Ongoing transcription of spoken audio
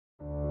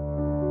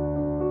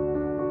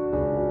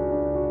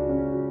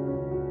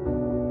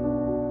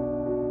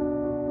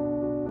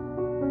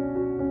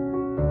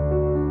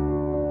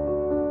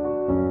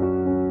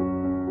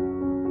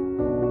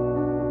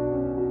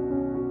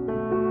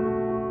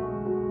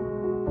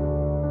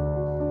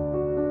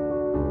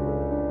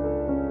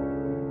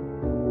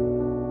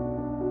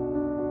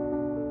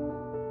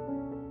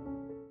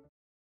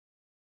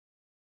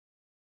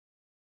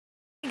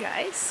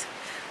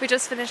We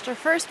just finished our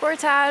first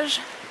portage.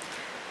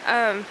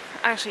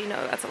 Actually,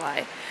 no, that's a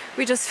lie.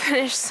 We just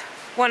finished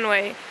one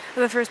way of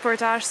the first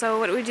portage, so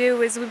what we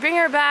do is we bring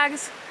our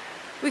bags,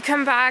 we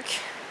come back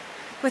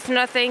with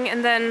nothing,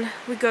 and then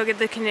we go get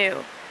the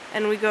canoe.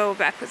 And we go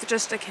back with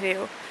just a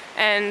canoe.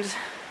 And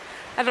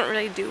I don't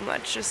really do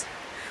much, just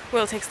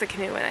Will takes the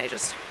canoe and I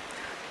just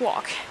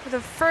walk. The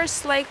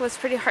first lake was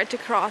pretty hard to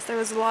cross. There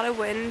was a lot of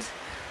wind,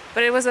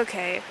 but it was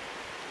okay.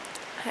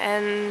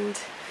 And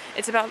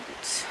it's about,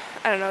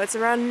 I don't know, it's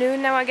around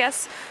noon now, I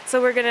guess.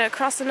 So we're gonna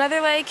cross another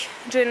lake,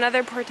 do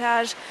another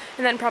portage,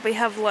 and then probably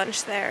have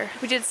lunch there.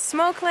 We did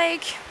Smoke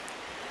Lake,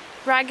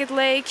 Ragged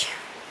Lake,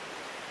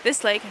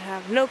 this lake, I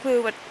have no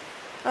clue what,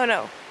 oh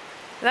no,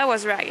 that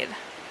was Ragged.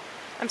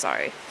 I'm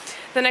sorry.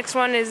 The next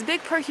one is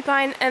Big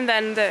Porcupine, and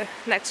then the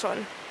next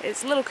one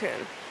is Little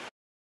Coon.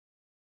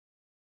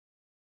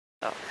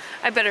 So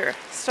I better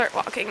start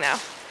walking now,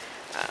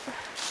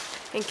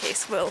 in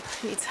case Will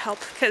needs help,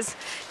 because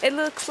it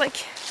looks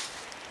like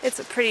it's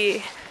a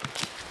pretty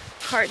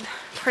hard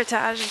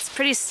portage. It's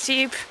pretty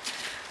steep,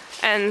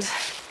 and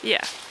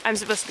yeah, I'm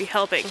supposed to be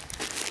helping.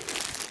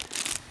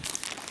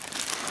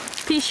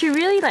 Puis you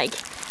really like.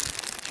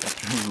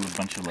 A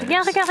bunch of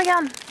letters.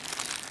 Regarde.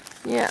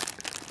 Yeah.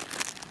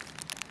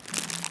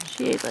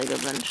 She ate like a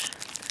bunch.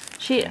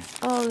 She ate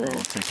all this.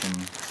 We'll take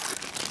and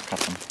cut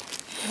them.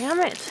 Damn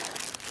it.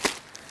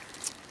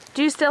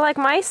 Do you still like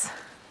mice?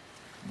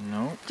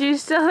 No. Do you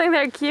still think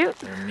they're cute?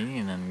 They're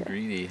mean and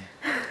greedy.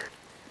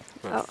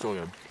 But Oh. still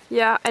good.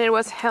 Yeah, and it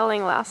was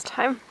hailing last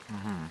time.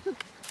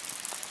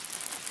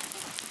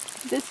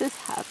 This is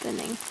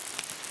happening.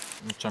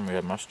 This time we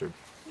had mustard.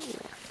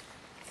 Yeah.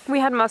 We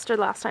had mustard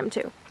last time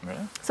too.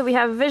 Really? So we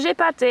have veggie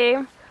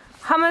pâté,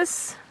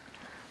 hummus,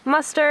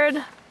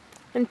 mustard,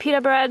 and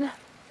pita bread.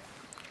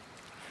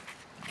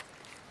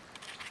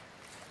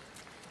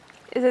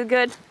 Is it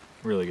good?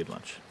 Really good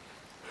lunch.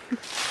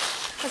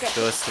 Okay.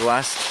 So it's the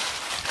last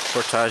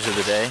portage of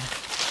the day,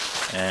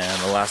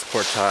 and the last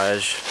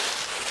portage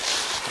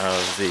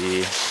of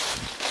the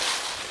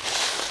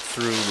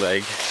through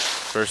leg,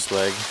 first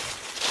leg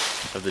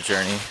of the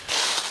journey.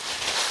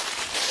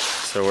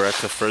 So we're at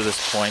the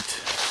furthest point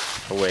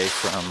away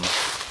from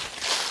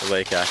the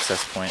lake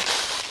access point,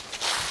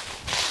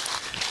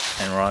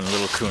 and we're on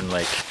Little Coon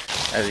Lake.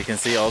 As you can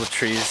see, all the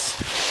trees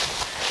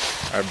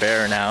are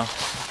bare now.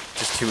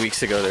 Just 2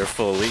 weeks ago they were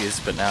full of leaves,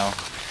 but now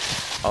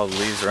all the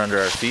leaves are under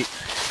our feet.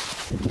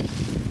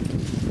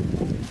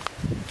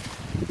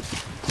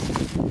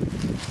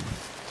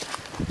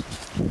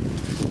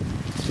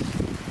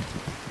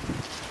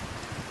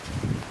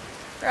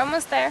 We're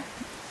almost there.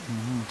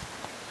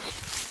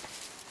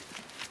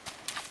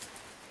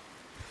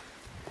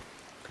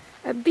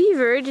 A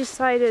beaver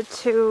decided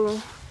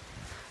to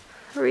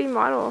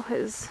remodel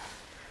his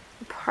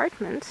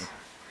apartment.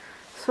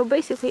 So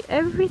basically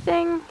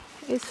everything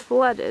is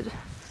flooded.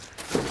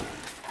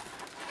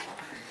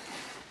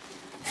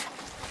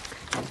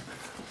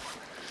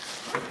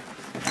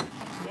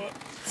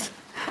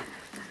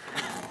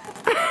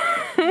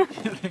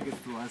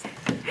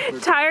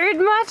 Tired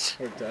much?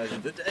 Portage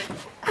of the day.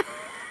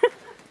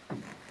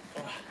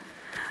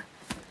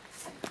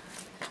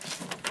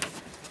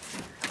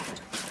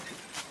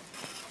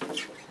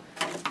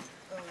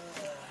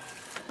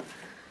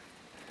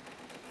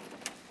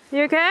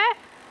 You okay?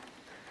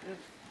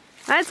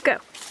 Let's go.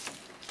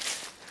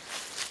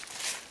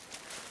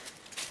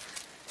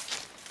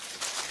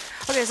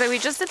 Okay, so we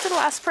just did the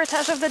last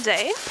portage of the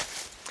day.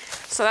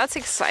 So that's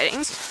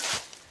exciting.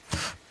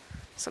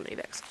 So many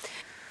bags.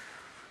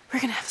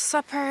 We're gonna have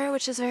supper,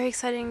 which is very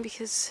exciting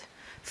because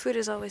food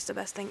is always the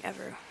best thing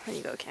ever when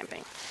you go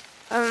camping.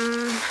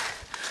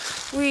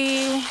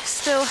 We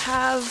still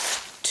have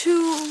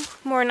 2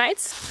 more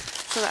nights,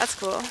 so that's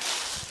cool.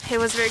 It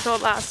was very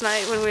cold last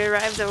night. When we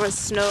arrived there was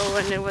snow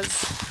and it was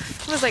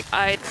like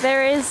ice.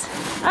 There is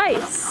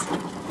ice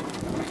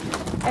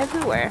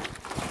everywhere.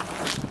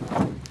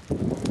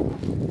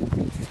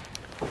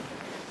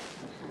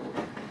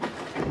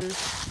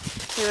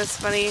 It was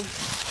funny,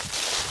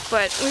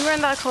 but we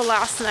weren't that cold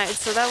last night,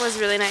 so that was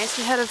really nice.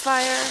 We had a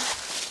fire.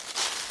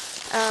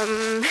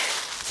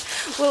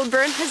 Will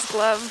burn his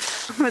glove.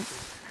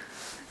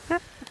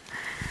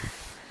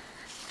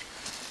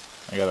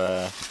 I got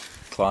a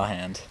claw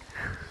hand.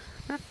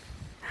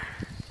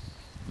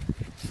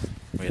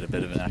 We had a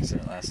bit of an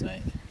accident last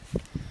night.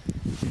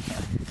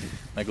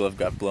 My glove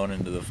got blown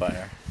into the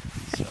fire,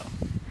 so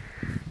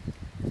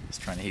I was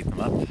trying to heat them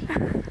up.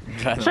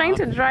 Trying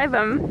to dry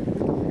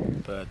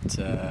them. But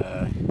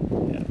yeah,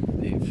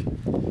 they've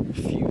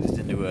fused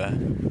into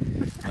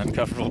an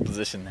uncomfortable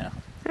position now.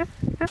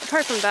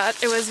 Apart from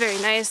that, it was very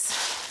nice.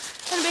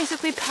 And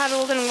basically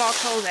paddled and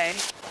walked all day.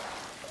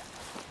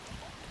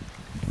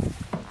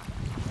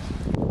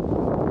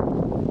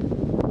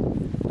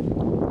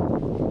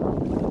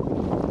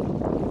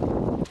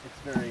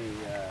 It's very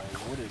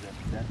wooded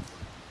and dense.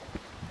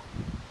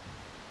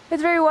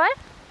 It's very what?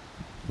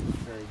 It's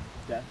very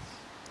dense.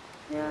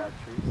 Yeah. A lot of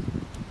trees.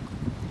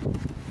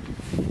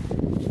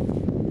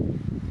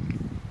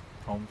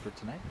 Home for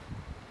tonight?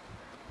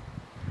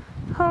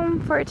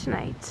 home for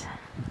tonight.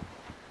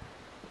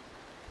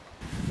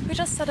 We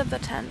just set up the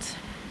tent.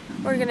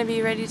 We're gonna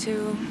be ready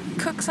to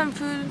cook some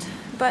food,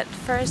 but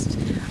first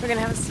we're gonna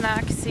have a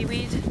snack,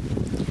 seaweed.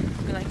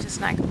 We like to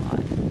snack a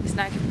lot. We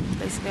snack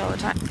basically all the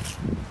time.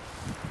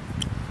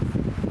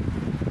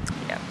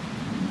 Yeah.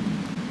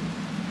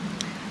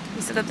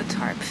 We set up the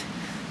tarp.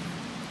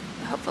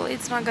 Hopefully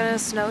it's not gonna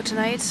snow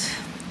tonight.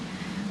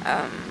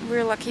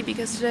 We're lucky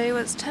because today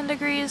was 10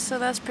 degrees, so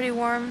that's pretty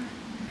warm.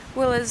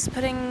 Will is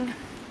putting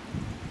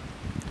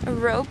a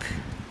rope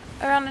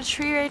around a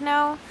tree right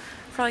now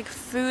for like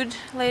food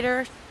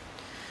later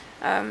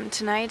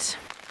tonight.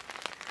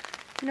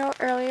 You know,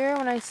 earlier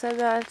when I said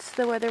that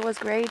the weather was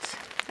great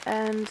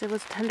and it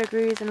was 10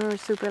 degrees and we were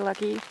super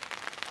lucky.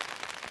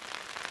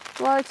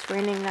 Well, it's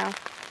raining now.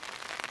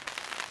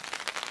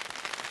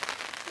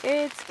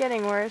 It's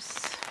getting worse.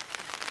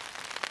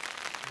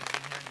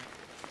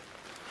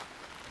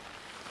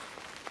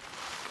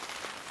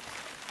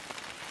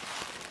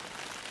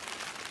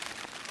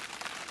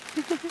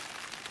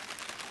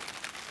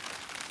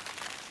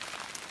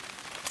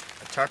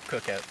 A tarp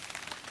cookout.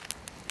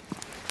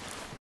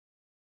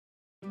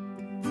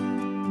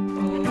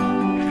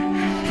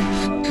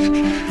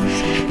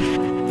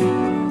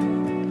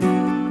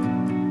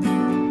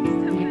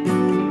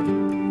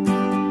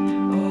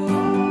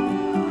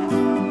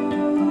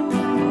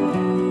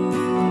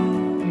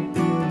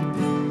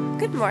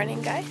 Good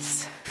morning,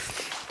 guys.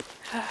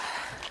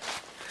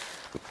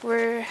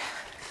 We're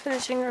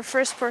finishing our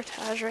first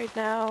portage right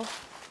now.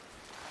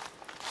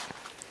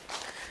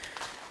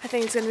 I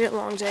think it's gonna be a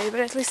long day,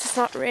 but at least it's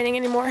not raining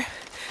anymore.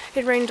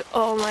 It rained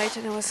all night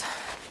and it was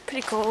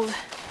pretty cold.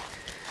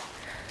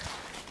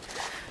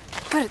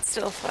 But it's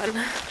still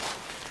fun.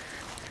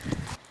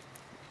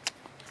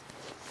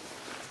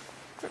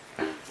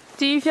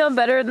 Do you feel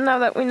better now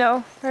that we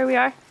know where we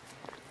are?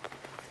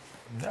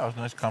 That was a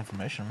nice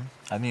confirmation.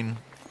 I mean,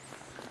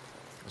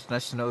 it's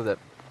nice to know that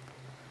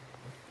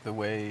the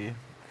way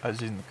I was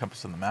using the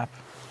compass on the map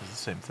is the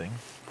same thing.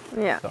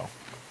 Yeah. So.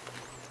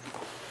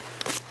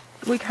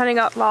 We kind of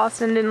got lost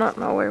and did not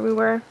know where we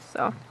were,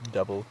 so.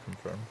 Double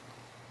confirm.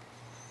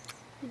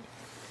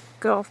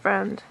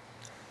 Girlfriend.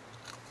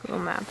 Google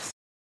Maps.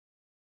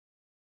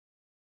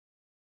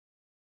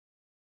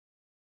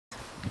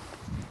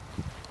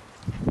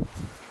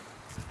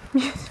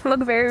 You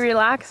look very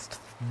relaxed.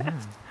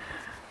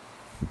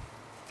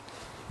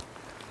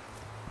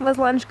 Was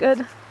lunch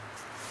good? It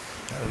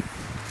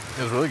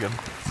was really good.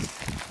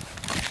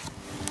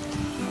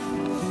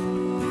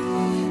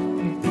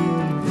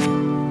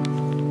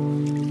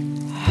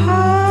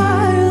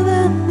 Higher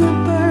than the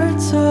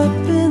birds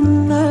up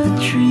in the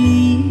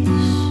trees,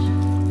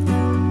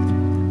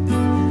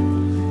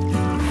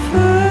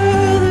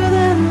 further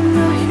than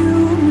the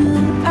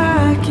human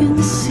eye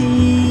can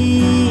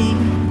see.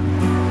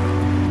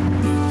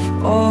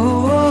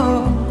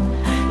 Oh,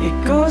 it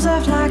goes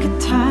off like a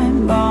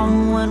time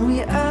bomb when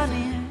we are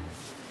near.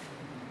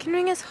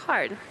 Canoeing is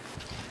hard.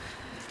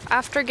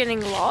 After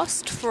getting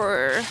lost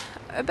for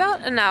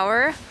about an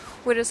hour,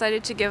 we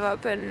decided to give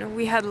up and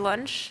we had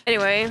lunch.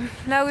 Anyway,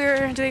 now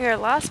we're doing our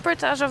last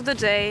portage of the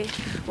day.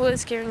 Will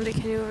is carrying the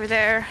canoe over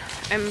there.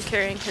 I'm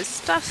carrying his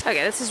stuff.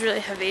 Okay, this is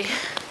really heavy.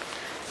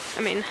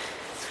 I mean,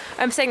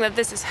 I'm saying that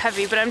this is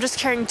heavy, but I'm just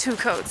carrying 2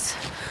 coats.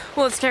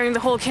 Will is carrying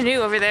the whole canoe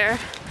over there.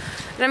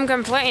 And I'm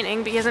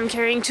complaining because I'm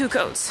carrying 2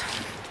 coats.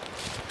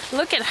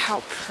 Look at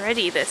how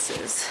pretty this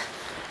is.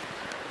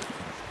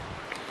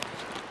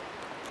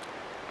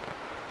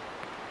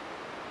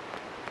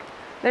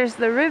 There's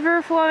the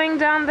river flowing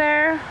down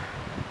there.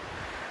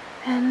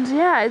 And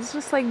yeah, it's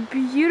just like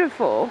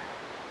beautiful.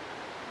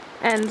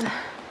 And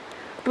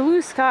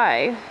blue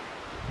sky,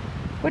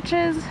 which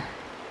is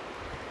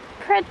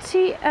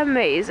pretty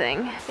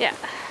amazing. Yeah,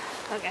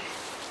 okay.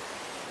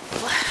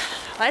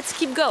 Let's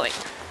keep going.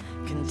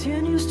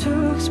 Continues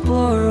to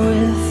explore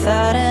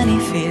without any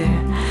fear,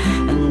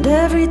 and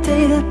every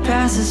day that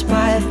passes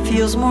by it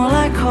feels more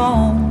like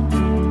home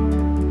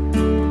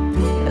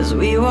as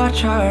we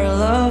watch our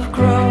love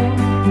grow.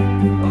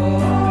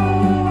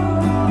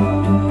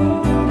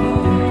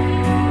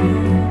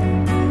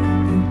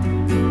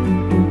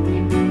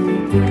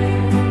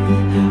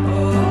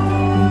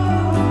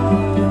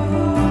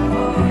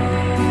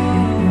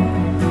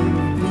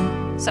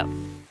 So,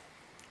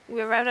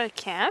 we arrived at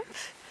camp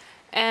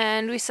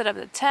and we set up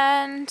the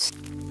tent.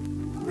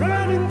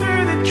 Running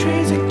through the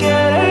trees to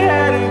get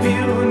ahead of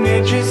you,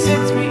 nature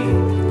sends me.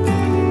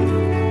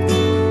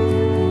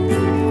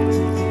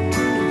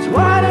 It's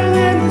whiter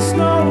than the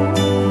snow,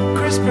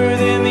 crisper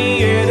than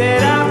the air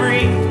that I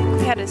breathe.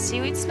 We had a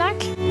seaweed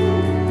snack.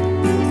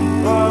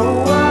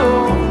 Whoa,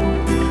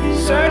 whoa,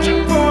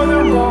 searching for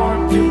the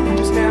warmth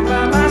to stand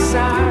by my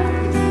side.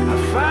 I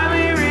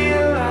finally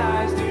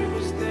realized it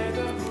was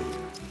there.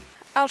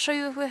 I'll show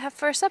you what we have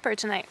for supper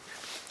tonight.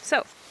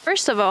 So,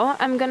 first of all,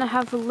 I'm gonna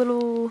have a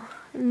little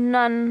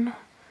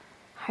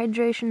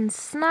non-hydration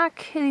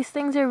snack. These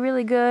things are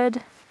really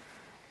good,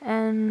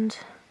 and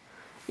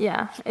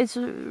yeah,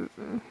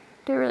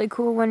 they're really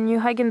cool when you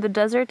hike in the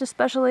desert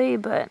especially,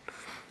 but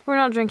We're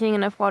not drinking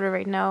enough water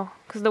right now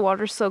because the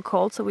water's so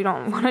cold, so we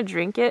don't want to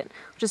drink it,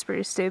 which is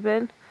pretty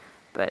stupid.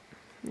 But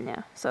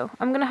yeah, so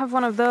I'm gonna have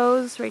one of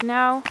those right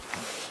now.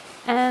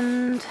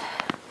 And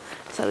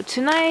so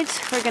tonight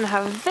we're gonna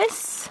have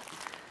this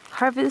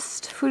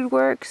Harvest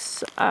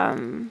Foodworks,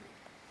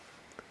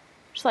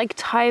 just like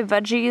Thai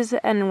veggies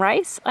and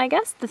rice, I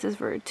guess. This is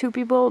for 2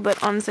 people,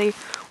 but honestly,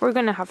 we're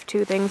gonna have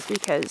 2 things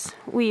because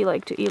we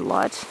like to eat a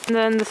lot. And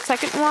then the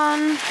second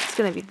one is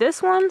gonna be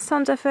this one,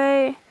 Santa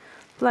Fe,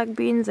 black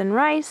beans and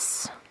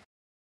rice.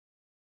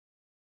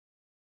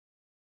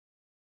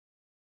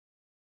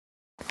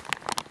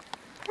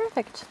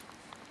 Perfect.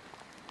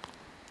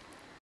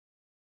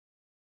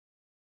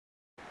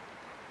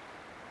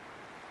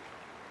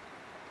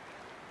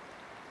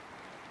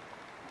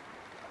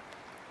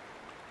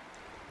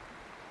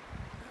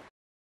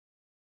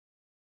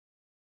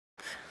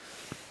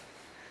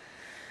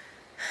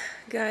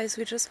 Guys,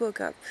 we just woke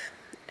up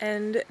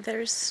and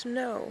there's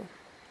snow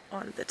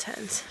on the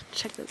tent.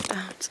 Check this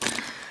out.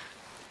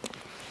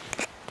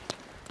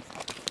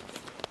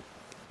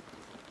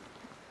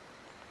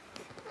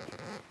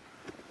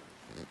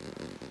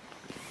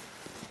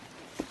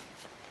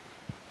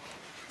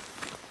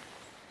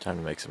 Time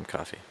to make some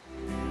coffee.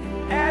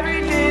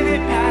 Every day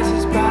that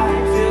passes by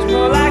feels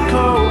more like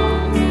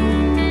home,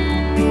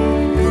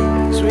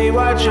 as we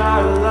watch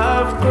our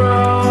love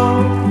grow.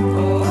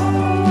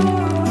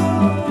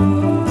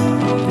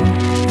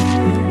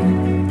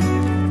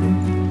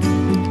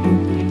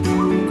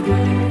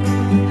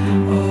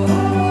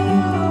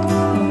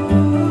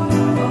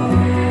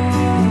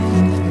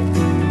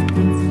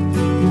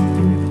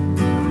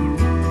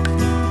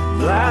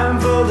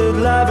 Blindfolded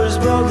lovers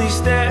boldly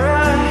stare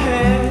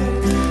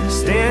ahead,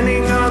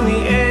 standing on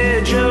the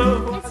edge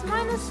of It's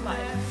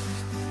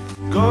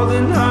 -5.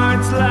 golden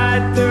hearts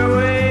light their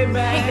way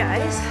back. Hey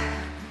guys,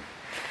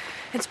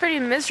 it's pretty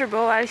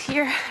miserable out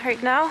here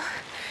right now.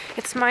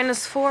 It's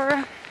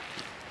 -4.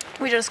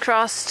 We just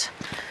crossed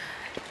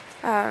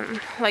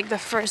like the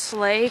first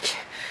lake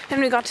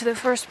and we got to the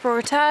first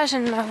portage,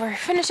 and now we're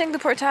finishing the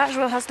portage.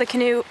 Will has the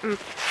canoe,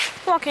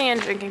 walking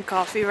and drinking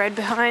coffee right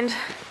behind.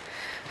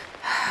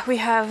 We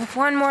have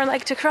one more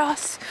lake to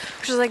cross,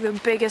 which is like the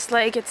biggest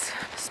lake. It's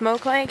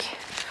Smoke Lake.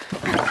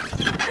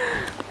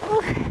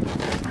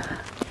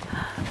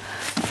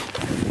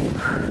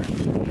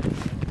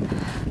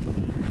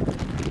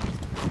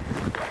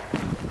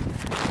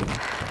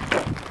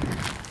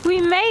 We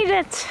made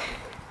it!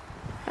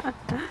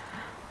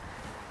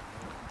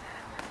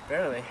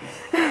 Barely.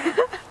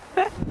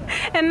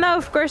 And now,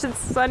 of course, it's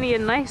sunny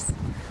and nice.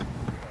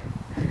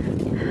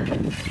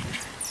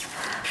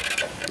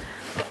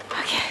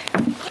 Okay.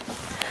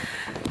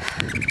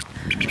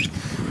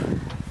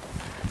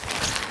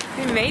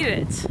 We made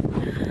it.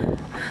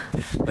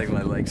 Like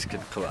my legs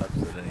could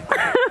collapse at any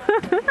time.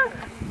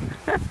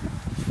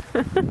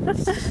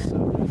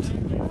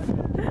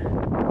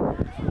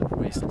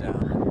 Waist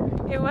down.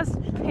 It was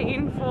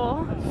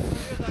painful.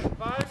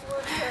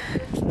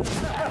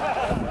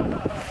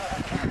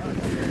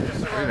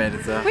 We made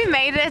it though. We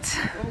made it.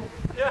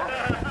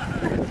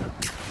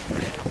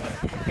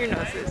 Your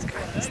nose is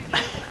crazy.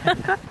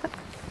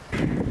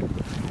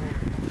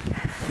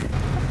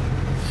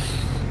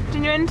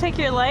 Did you want to take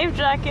your life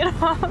jacket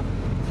off?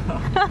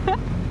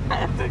 I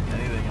didn't take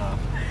anything off.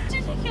 Did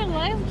you take your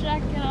life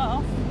jacket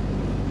off?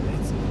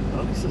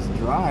 At least it's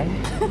dry.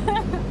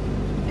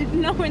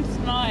 No, it's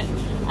not.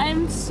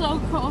 I'm so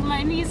cold.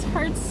 My knees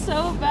hurt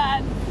so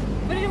bad.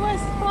 But it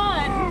was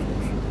fun.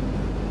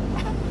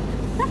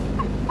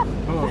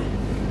 Oh.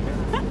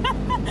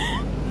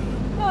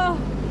 Oh.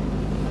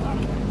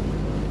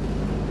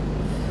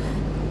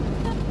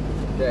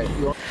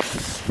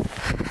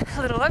 A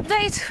little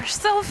update. We're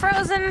still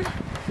frozen,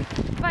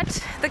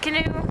 but the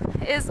canoe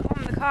is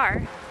on the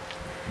car.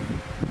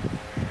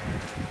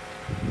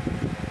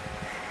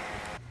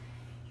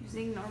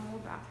 Using normal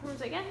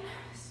bathrooms again,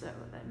 so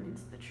that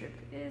means the trip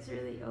is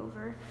really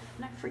over.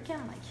 And I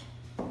freaking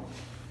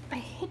I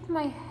hit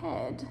my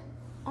head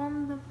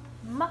on the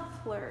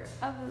muffler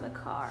of the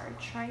car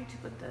trying to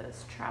put the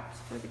straps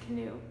for the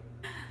canoe.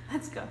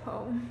 Let's go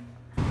home.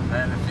 I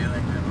had a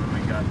feeling that when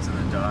we got to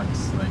the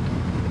docks, like,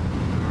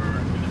 we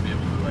were gonna be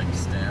able to, like,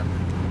 stand.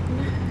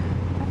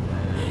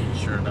 And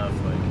sure enough,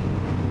 like,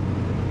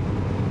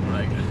 when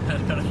I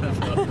got out of the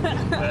boat,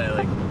 when I,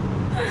 like,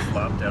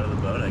 flopped out of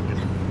the boat, I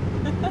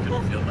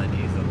couldn't feel my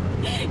knees on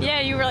that. Yeah,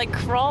 you were like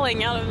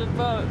crawling out of the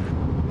boat.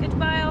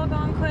 Goodbye,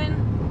 Algonquin.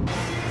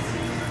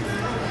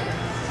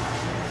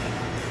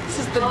 This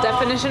is the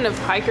definition of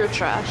hiker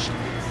trash.